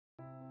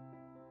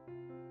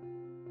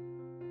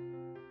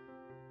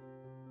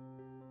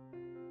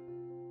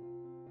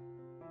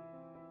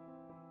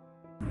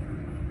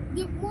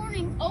Good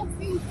morning,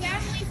 Oakview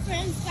family,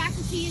 friends,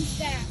 faculty, and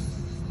staff.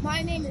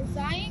 My name is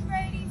Diane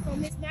Grady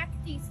from Miss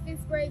McAtee's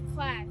 5th grade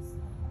class.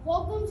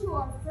 Welcome to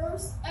our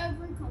first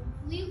ever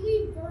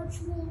completely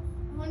virtual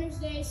Honors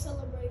Day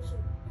celebration.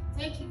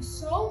 Thank you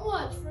so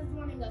much for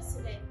joining us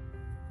today.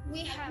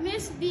 We have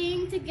missed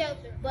being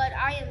together, but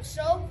I am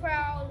so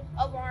proud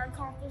of our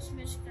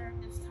accomplishments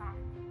during this time.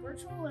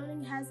 Virtual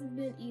learning hasn't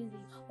been easy,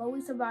 but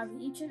we survived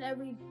each and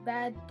every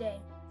bad day.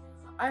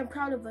 I am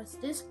proud of us.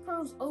 This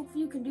proves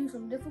Oakview can do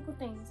some difficult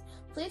things.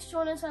 Please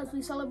join us as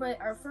we celebrate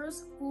our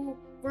first full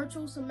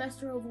virtual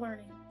semester of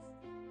learning.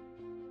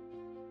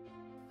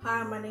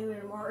 Hi, my name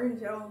is Martin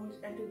Jones,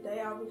 and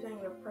today I'll be saying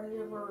the Pledge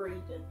of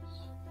Allegiance.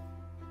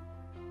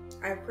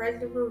 I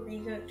pledge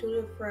allegiance to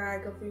the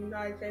flag of the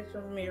United States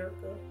of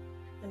America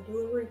and to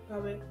the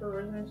republic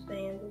for which it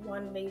stands,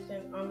 one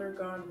nation under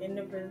God,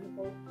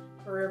 indivisible,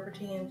 with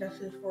liberty and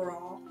justice for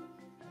all.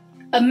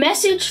 A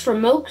message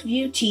from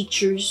Oakview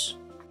teachers.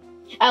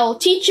 I will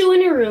teach you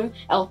in a room,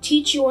 I'll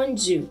teach you on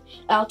Zoom.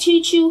 I'll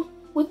teach you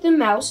with the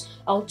mouse,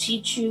 I'll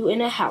teach you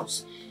in a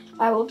house.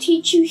 I will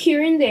teach you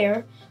here and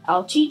there,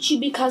 I'll teach you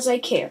because I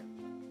care.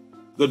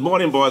 Good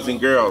morning, boys and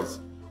girls.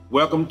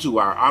 Welcome to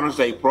our Honors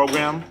Day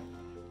program.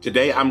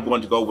 Today I'm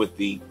going to go with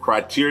the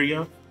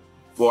criteria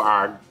for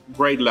our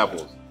grade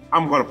levels.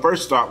 I'm going to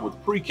first start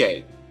with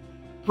pre-K.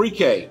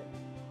 Pre-K,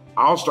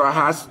 all-star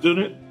high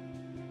student,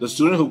 the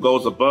student who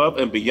goes above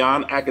and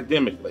beyond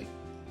academically,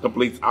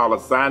 completes all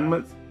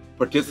assignments,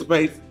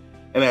 participates,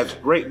 and has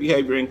great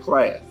behavior in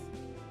class.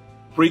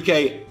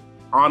 Pre-K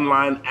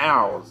online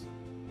OWLs,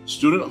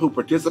 student who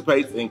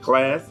participates in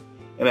class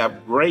and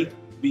have great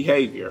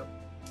behavior.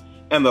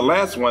 And the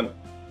last one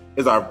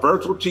is our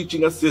virtual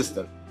teaching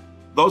assistant.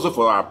 Those are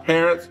for our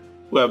parents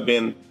who have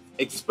been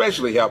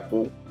especially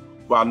helpful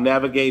while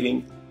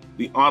navigating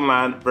the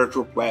online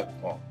virtual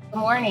platform. Good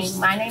morning,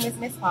 my name is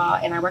Ms. Hall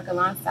and I work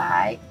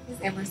alongside Ms.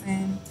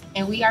 Emerson,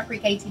 and we are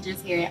pre-K teachers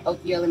here at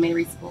Oakview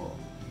Elementary School.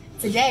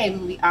 Today, we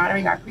will be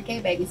honoring our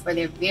pre-K babies for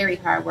their very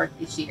hard work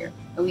this year,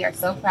 and we are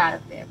so proud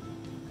of them.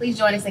 Please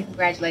join us in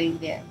congratulating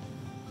them.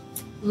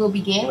 We will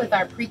begin with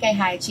our pre-K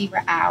high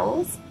achiever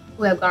OWLs,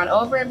 who have gone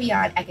over and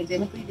beyond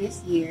academically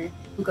this year,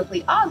 who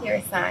complete all their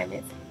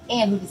assignments,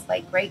 and who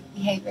display great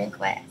behavior in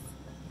class.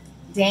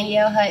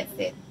 Danielle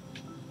Hudson,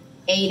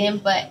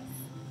 Aiden Butts,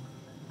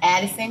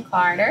 Addison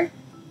Carter,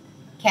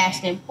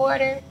 Cashton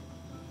Porter,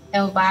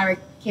 Elvira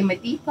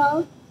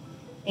Kimadipo,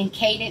 and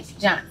Cadence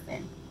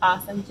Johnson.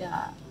 Awesome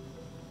job.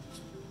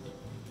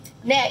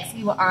 Next,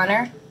 we will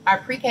honor our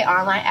pre-K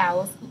online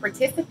OWLs who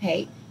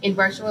participate in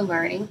virtual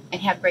learning and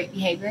have great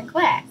behavior in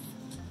class.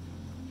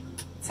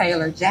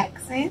 Taylor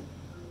Jackson,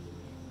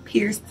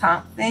 Pierce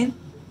Thompson,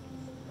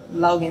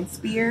 Logan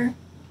Spear,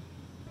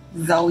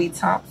 Zoe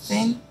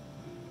Thompson,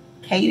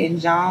 Kaden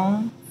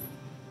Jones,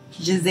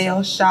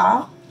 Giselle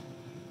Shaw,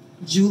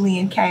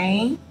 Julian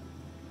Kane,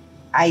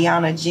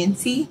 Ayana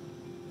Genty,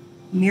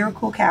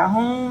 Miracle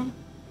Calhoun,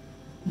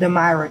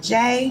 Demira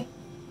J,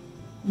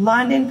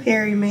 London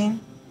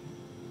Perryman,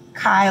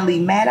 Kylie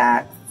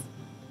Maddox,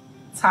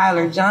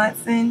 Tyler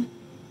Johnson,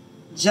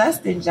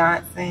 Justin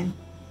Johnson,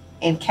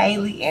 and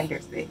Kaylee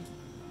Anderson.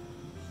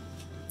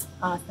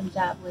 Awesome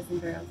job, boys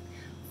and girls.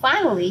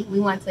 Finally, we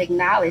want to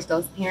acknowledge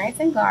those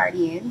parents and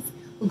guardians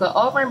who go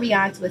over and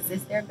beyond to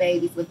assist their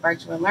babies with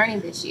virtual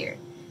learning this year.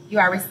 You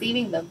are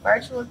receiving the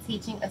Virtual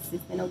Teaching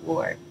Assistant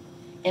Award.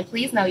 And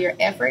please know your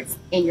efforts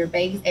in your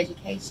baby's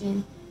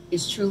education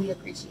is truly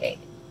appreciated.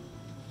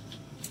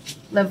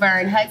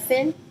 Laverne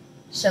Hudson,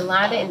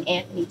 Shalonda and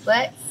Anthony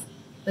Butts,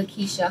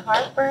 Lakeisha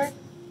Harper,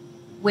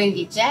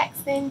 Wendy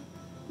Jackson,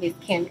 Ms.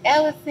 Kim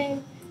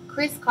Ellison,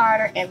 Chris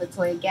Carter, and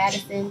Latoya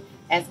Gaddison,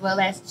 as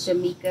well as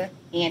Shamika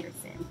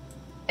Anderson.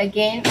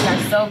 Again, we are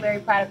so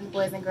very proud of you,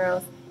 boys and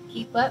girls.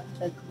 Keep up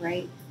the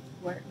great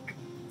work.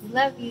 We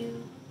love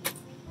you.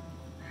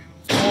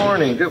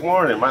 Good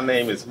morning. My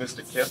name is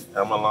Mr. Kemp.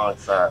 I'm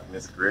alongside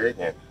Ms. Gregg,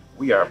 and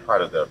we are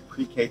part of the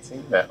pre-K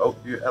team at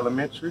Oakview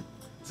Elementary.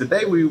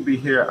 Today we will be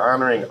here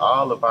honoring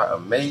all of our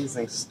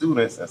amazing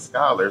students and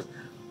scholars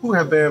who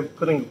have been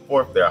putting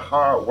forth their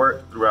hard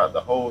work throughout the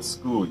whole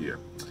school year.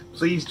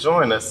 Please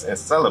join us in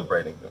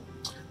celebrating them.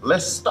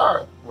 Let's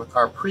start with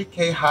our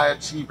Pre-K High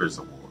Achievers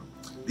Award.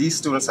 These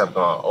students have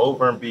gone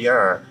over and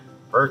beyond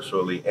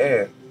virtually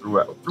and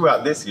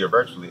throughout this year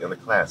virtually in the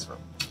classroom.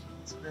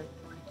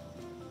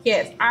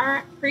 Yes,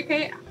 our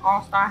pre-K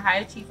All-Star High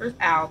Achievers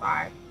OWLs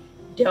are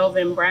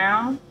Delvin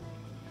Brown,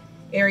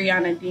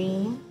 Ariana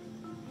Dean,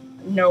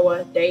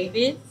 Noah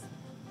Davis,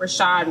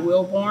 Rashad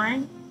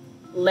Wilborn,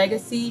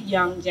 Legacy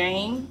Young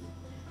James,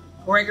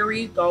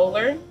 Gregory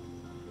Goller,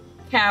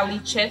 Callie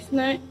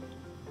Chestnut,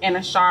 and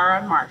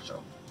Ashara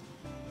Marshall.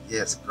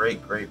 Yes,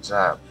 great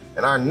job.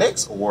 And our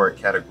next award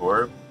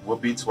category will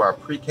be to our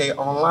Pre-K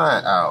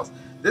Online OWLs.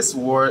 This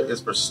award is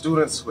for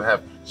students who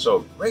have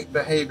showed great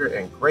behavior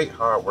and great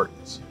hard work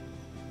this year.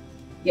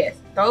 Yes,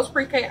 those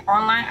pre-K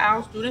online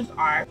OWL students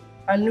are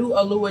Anu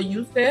Alua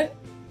Youssef,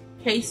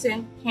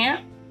 Kason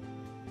Camp,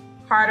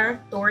 Carter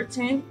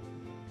Thornton,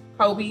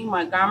 Kobe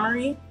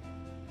Montgomery,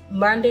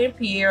 London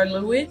Pierre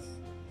Lewis,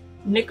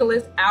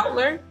 Nicholas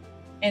Outler,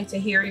 and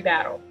Tahiri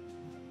Battle.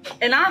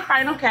 In our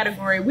final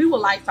category, we would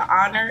like to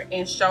honor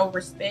and show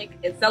respect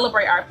and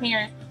celebrate our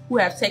parents who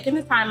have taken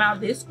the time out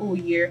this school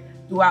year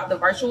throughout the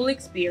virtual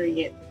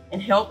experience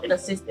and help and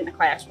assist in the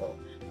classroom.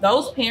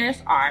 Those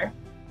parents are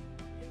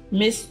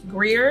Ms.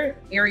 Greer,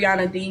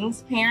 Ariana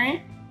Dean's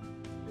parent,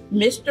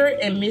 Mr.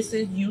 and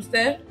Mrs.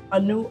 Youssef,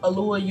 Anu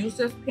Alua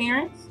Youssef's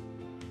parents,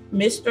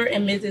 Mr.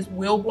 and Mrs.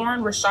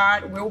 Wilborn,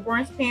 Rashad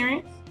Wilborn's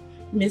parents,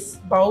 Miss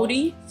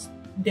Bodie,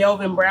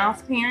 Delvin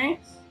Brown's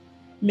parents,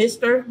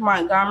 Mr.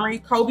 Montgomery,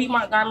 Kobe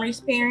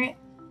Montgomery's parent,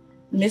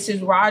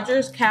 Mrs.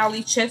 Rogers,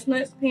 Callie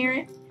Chestnut's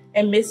parent,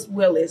 and Miss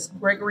Willis,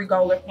 Gregory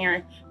Goller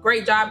parent.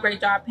 Great job,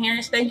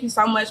 parents. Thank you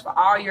so much for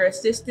all your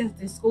assistance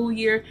this school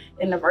year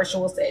in the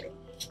virtual setting.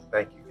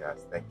 Thank you, guys.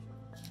 Thank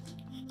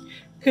you.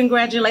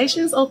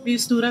 Congratulations, Oakview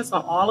students,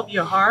 on all of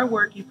your hard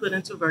work you put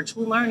into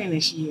virtual learning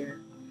this year.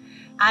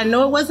 I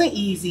know it wasn't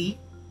easy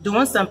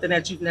doing something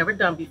that you've never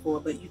done before,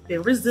 but you've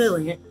been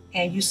resilient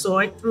and you saw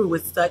it through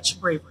with such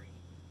bravery.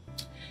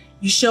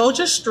 You showed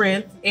your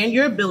strength and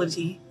your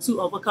ability to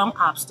overcome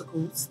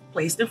obstacles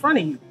placed in front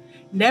of you.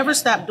 Never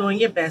stop doing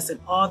your best in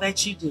all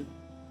that you do,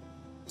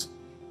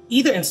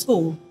 either in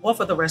school or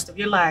for the rest of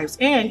your lives,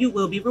 and you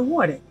will be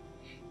rewarded.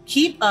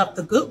 Keep up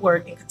the good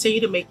work and continue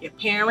to make your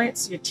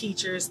parents, your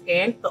teachers,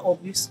 and the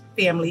Oakview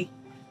family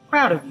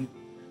proud of you.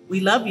 We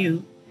love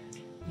you.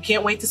 We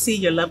can't wait to see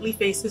your lovely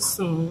faces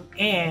soon,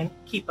 and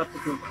keep up the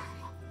good work.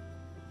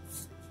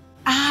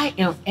 I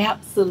am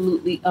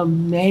absolutely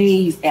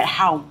amazed at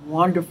how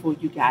wonderful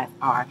you guys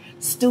are.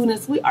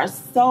 Students, we are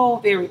so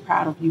very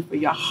proud of you for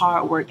your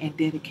hard work and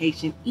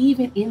dedication,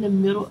 even in the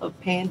middle of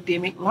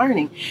pandemic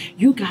learning.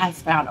 You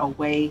guys found a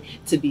way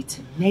to be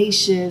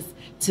tenacious,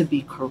 to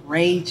be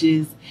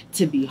courageous,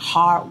 to be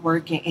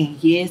hardworking,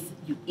 and yes,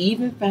 you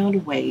even found a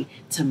way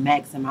to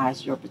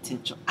maximize your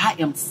potential. I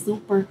am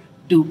super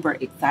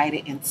duper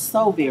excited and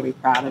so very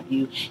proud of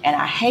you. And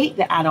I hate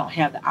that I don't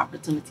have the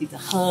opportunity to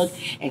hug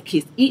and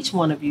kiss each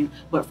one of you,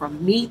 but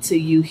from me to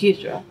you, here's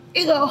your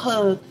big old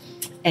hug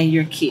and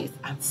your kiss.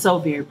 I'm so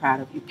very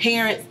proud of you.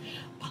 Parents,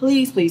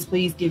 please, please,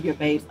 please give your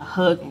babes a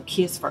hug and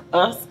kiss for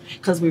us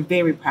because we're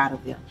very proud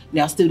of them.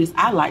 Now, students,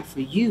 I'd like for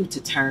you to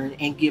turn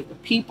and give the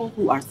people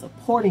who are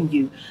supporting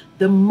you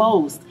the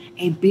most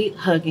a big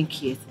hug and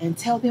kiss and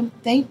tell them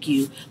thank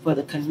you for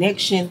the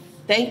connection.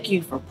 Thank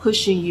you for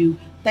pushing you.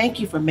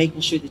 Thank you for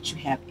making sure that you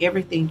have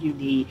everything you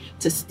need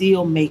to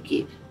still make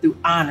it through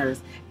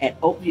honors at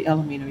Oakview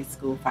Elementary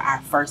School for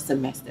our first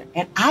semester.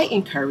 And I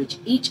encourage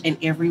each and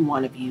every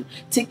one of you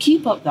to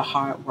keep up the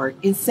hard work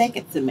in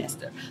second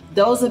semester.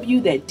 Those of you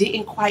that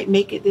didn't quite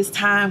make it this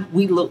time,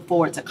 we look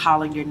forward to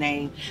calling your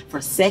name for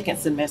second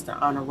semester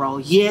honor roll.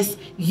 Yes,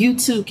 you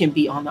too can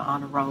be on the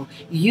honor roll.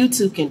 You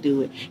too can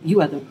do it. You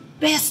are the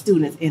best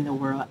students in the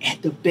world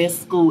at the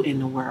best school in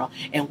the world.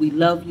 And we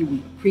love you. We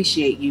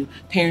appreciate you.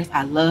 Parents,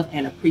 I love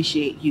and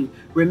appreciate you.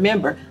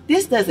 Remember,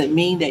 this doesn't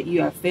mean that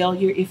you are a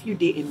failure if you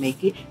didn't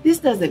make it. This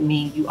doesn't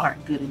mean you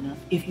aren't good enough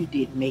if you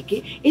didn't make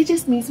it. It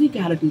just means we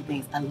got to do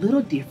things a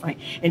little different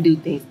and do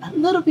things a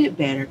little bit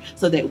better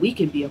so that we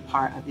can be a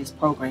part of this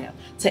program.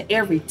 To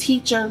every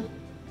teacher,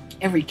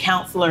 every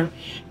counselor,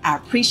 I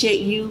appreciate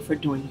you for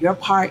doing your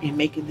part in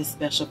making this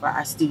special for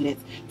our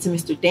students. To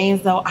Mr.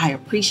 Danzo, I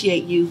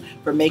appreciate you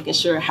for making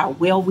sure how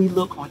well we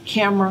look on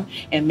camera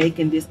and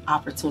making this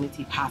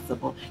opportunity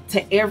possible.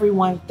 To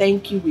everyone,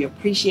 thank you. We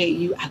appreciate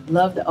you. I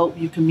love the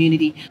Oakview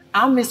community.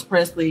 I'm Miss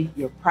Presley,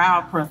 your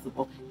proud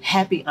principal.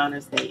 Happy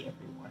Honors Day,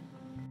 everyone.